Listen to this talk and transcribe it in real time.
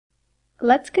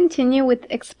Let's continue with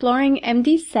exploring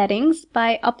MD settings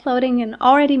by uploading an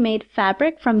already made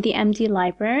fabric from the MD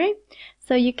library.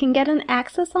 So you can get an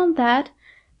access on that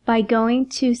by going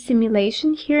to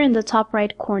Simulation here in the top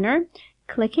right corner,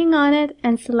 clicking on it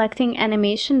and selecting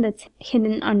Animation that's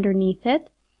hidden underneath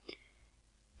it.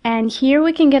 And here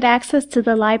we can get access to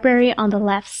the library on the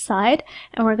left side,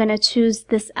 and we're going to choose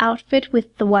this outfit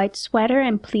with the white sweater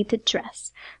and pleated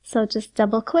dress. So just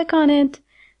double click on it.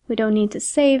 We don't need to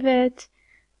save it,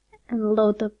 and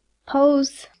load the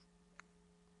pose.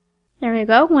 There we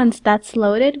go. Once that's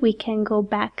loaded, we can go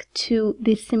back to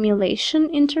the simulation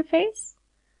interface.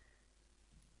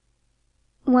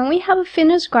 When we have a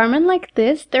finished garment like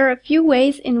this, there are a few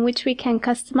ways in which we can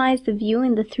customize the view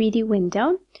in the 3D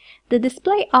window. The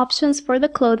display options for the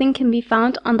clothing can be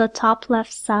found on the top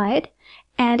left side,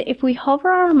 and if we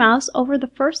hover our mouse over the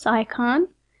first icon,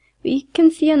 we can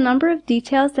see a number of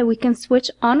details that we can switch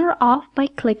on or off by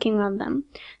clicking on them.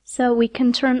 So we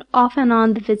can turn off and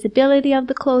on the visibility of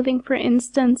the clothing, for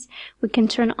instance. We can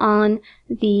turn on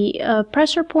the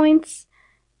pressure points,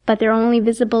 but they're only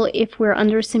visible if we're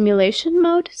under simulation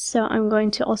mode. So I'm going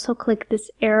to also click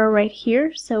this arrow right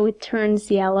here so it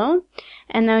turns yellow.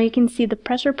 And now you can see the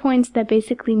pressure points that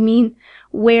basically mean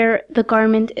where the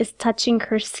garment is touching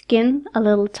her skin a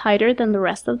little tighter than the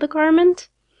rest of the garment.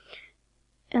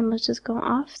 And let's just go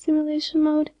off simulation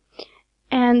mode.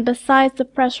 And besides the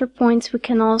pressure points, we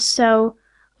can also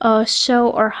show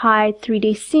or hide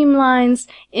 3D seam lines,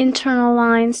 internal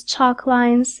lines, chalk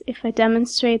lines. If I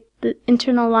demonstrate, the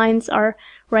internal lines are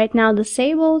right now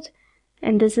disabled,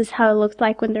 and this is how it looks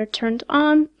like when they're turned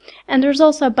on. And there's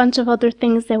also a bunch of other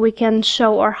things that we can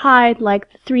show or hide, like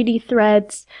the 3D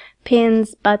threads,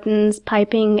 pins, buttons,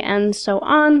 piping, and so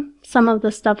on. Some of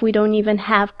the stuff we don't even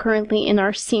have currently in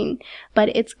our scene,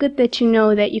 but it's good that you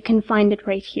know that you can find it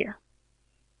right here.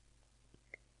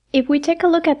 If we take a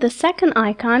look at the second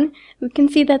icon, we can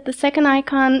see that the second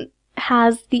icon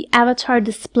has the avatar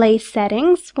display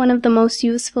settings, one of the most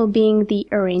useful being the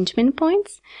arrangement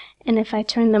points. And if I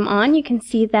turn them on, you can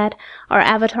see that our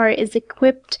avatar is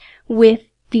equipped with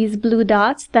these blue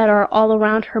dots that are all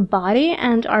around her body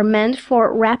and are meant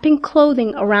for wrapping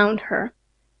clothing around her.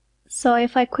 So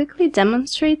if I quickly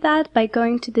demonstrate that by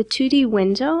going to the 2D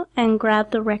window and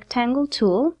grab the rectangle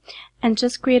tool and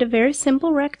just create a very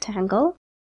simple rectangle.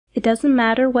 It doesn't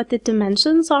matter what the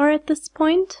dimensions are at this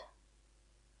point.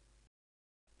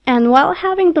 And while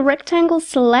having the rectangle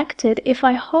selected, if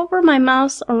I hover my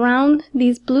mouse around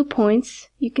these blue points,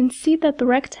 you can see that the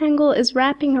rectangle is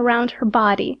wrapping around her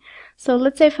body. So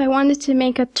let's say if I wanted to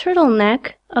make a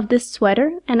turtleneck of this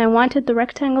sweater and I wanted the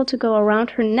rectangle to go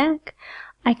around her neck,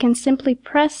 I can simply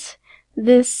press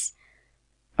this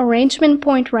arrangement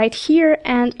point right here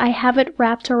and I have it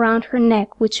wrapped around her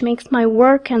neck, which makes my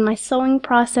work and my sewing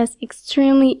process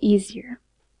extremely easier.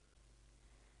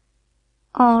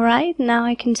 Alright, now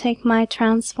I can take my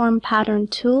transform pattern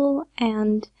tool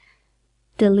and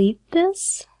delete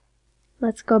this.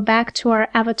 Let's go back to our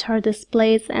avatar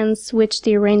displays and switch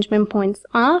the arrangement points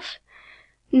off.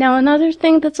 Now another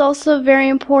thing that's also very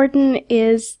important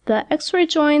is the X-ray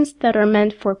joints that are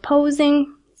meant for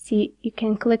posing. See, you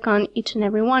can click on each and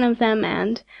every one of them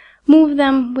and move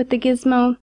them with the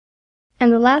gizmo.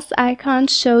 And the last icon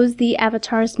shows the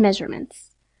avatar's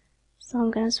measurements. So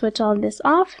I'm going to switch all this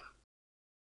off.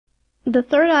 The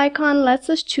third icon lets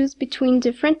us choose between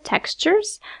different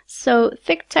textures. So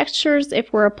thick textures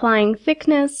if we're applying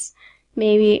thickness,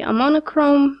 maybe a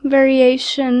monochrome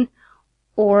variation,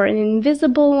 or an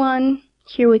invisible one.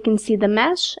 Here we can see the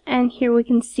mesh, and here we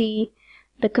can see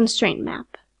the constraint map.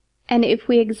 And if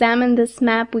we examine this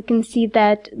map, we can see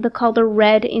that the color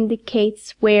red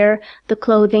indicates where the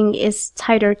clothing is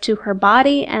tighter to her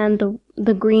body, and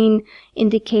the green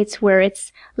indicates where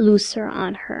it's looser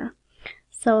on her.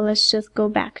 So let's just go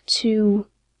back to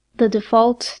the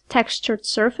default textured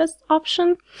surface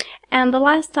option. And the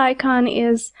last icon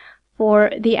is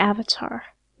for the avatar.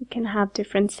 We can have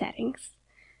different settings.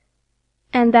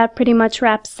 And that pretty much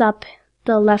wraps up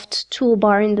the left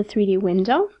toolbar in the 3D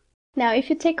window. Now if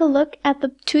you take a look at the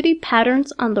 2D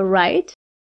patterns on the right,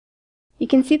 you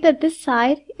can see that this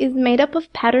side is made up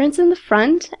of patterns in the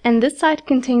front, and this side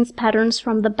contains patterns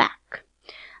from the back.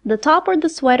 The top or the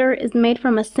sweater is made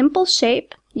from a simple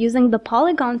shape using the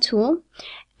polygon tool,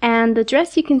 and the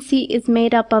dress you can see is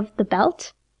made up of the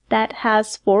belt that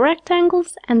has 4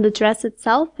 rectangles and the dress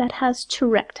itself that has 2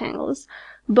 rectangles,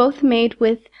 both made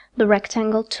with the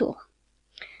rectangle tool.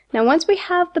 Now once we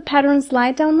have the patterns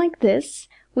laid down like this,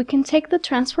 we can take the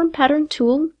transform pattern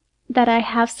tool that I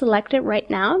have selected right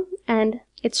now, and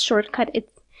its shortcut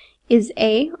is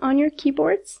A on your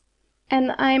keyboards,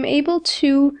 and I'm able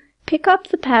to pick up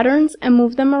the patterns and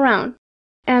move them around.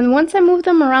 And once I move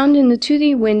them around in the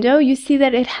 2D window, you see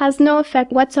that it has no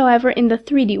effect whatsoever in the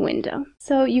 3D window.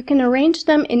 So you can arrange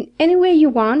them in any way you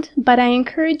want, but I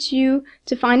encourage you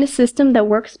to find a system that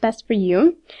works best for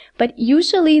you. But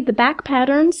usually the back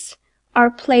patterns are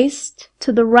placed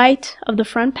to the right of the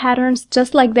front patterns,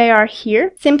 just like they are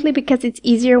here, simply because it's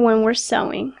easier when we're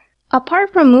sewing.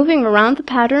 Apart from moving around the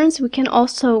patterns, we can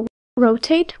also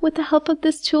rotate with the help of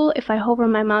this tool. If I hover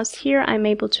my mouse here, I'm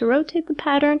able to rotate the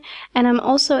pattern, and I'm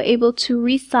also able to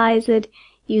resize it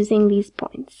using these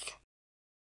points.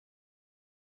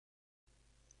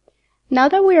 Now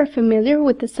that we are familiar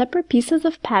with the separate pieces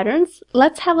of patterns,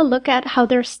 let's have a look at how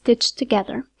they're stitched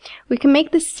together. We can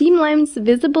make the seam lines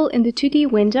visible in the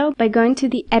 2D window by going to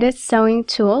the Edit Sewing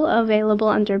tool available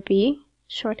under B,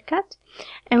 shortcut,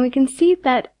 and we can see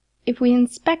that if we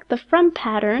inspect the front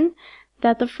pattern,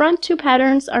 that the front two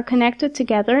patterns are connected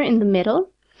together in the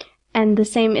middle, and the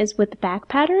same is with the back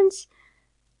patterns.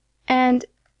 And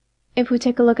if we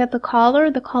take a look at the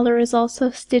collar is also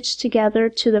stitched together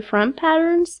to the front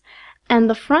patterns, and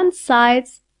the front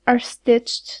sides are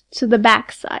stitched to the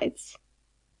back sides.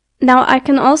 Now I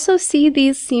can also see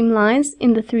these seam lines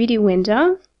in the 3D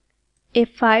window.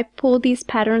 If I pull these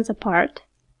patterns apart,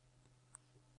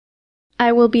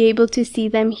 I will be able to see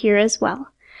them here as well.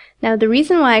 Now the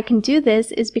reason why I can do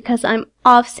this is because I'm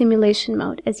off simulation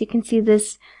mode. As you can see,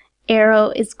 this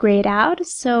arrow is grayed out,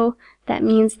 so that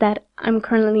means that I'm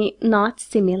currently not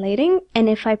simulating. And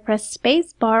if I press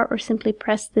space bar or simply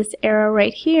press this arrow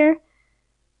right here,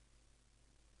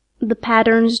 the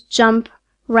patterns jump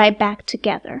right back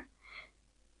together,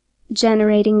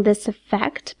 generating this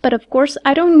effect. But of course,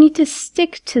 I don't need to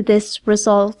stick to this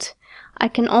result. I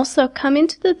can also come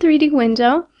into the 3D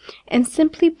window and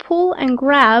simply pull and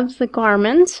grab the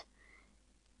garment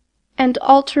and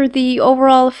alter the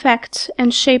overall effect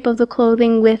and shape of the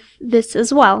clothing with this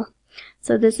as well.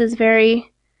 So this is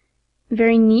very,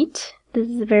 very neat. This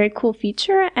is a very cool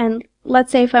feature. And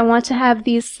let's say if I want to have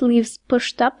these sleeves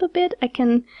pushed up a bit, I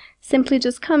can simply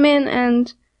just come in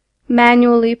and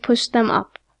manually push them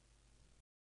up.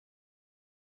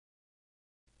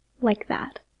 Like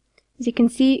that. As you can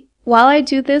see, while I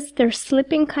do this, they're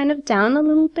slipping kind of down a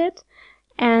little bit,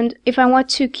 and if I want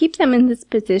to keep them in this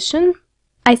position,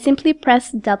 I simply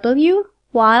press W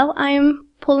while I'm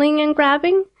pulling and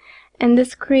grabbing, and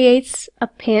this creates a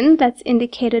pin that's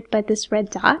indicated by this red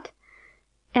dot,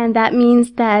 and that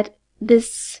means that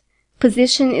this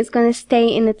position is going to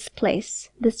stay in its place.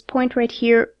 This point right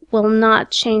here will not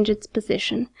change its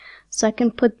position. So I can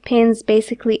put pins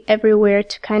basically everywhere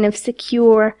to kind of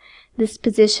secure this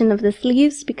position of the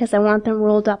sleeves because I want them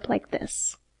rolled up like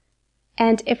this.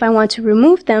 And if I want to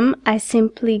remove them, I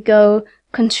simply go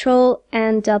Control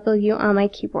and W on my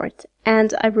keyboard,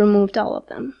 and I've removed all of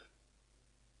them.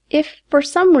 If for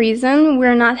some reason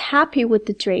we're not happy with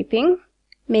the draping,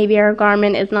 maybe our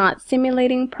garment is not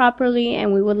simulating properly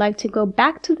and we would like to go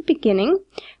back to the beginning,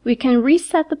 we can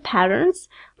reset the patterns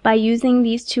by using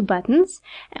these two buttons,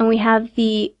 and we have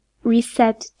the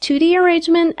Reset 2D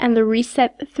arrangement and the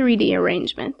Reset 3D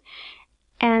arrangement.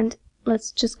 And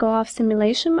let's just go off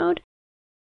simulation mode.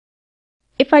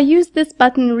 If I use this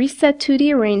button Reset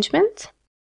 2D arrangement,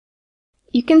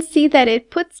 you can see that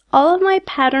it puts all of my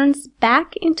patterns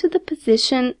back into the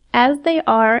position as they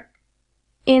are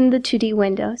in the 2D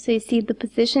window. So you see the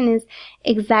position is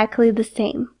exactly the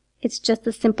same. It's just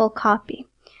a simple copy.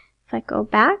 If I go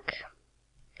back,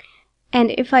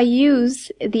 and if I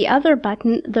use the other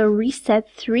button, the Reset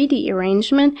 3D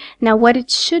arrangement, now what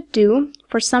it should do,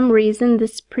 for some reason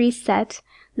this presetted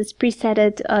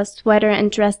sweater and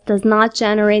dress does not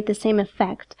generate the same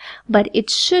effect, but it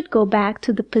should go back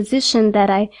to the position that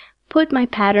I put my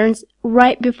patterns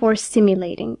right before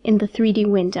simulating in the 3D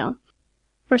window.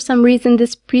 For some reason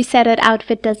this presetted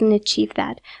outfit doesn't achieve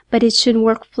that, but it should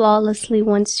work flawlessly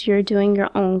once you're doing your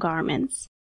own garments.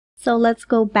 So let's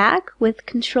go back with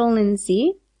Control and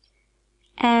Z,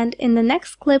 and in the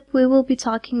next clip we will be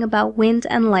talking about wind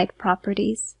and light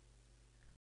properties.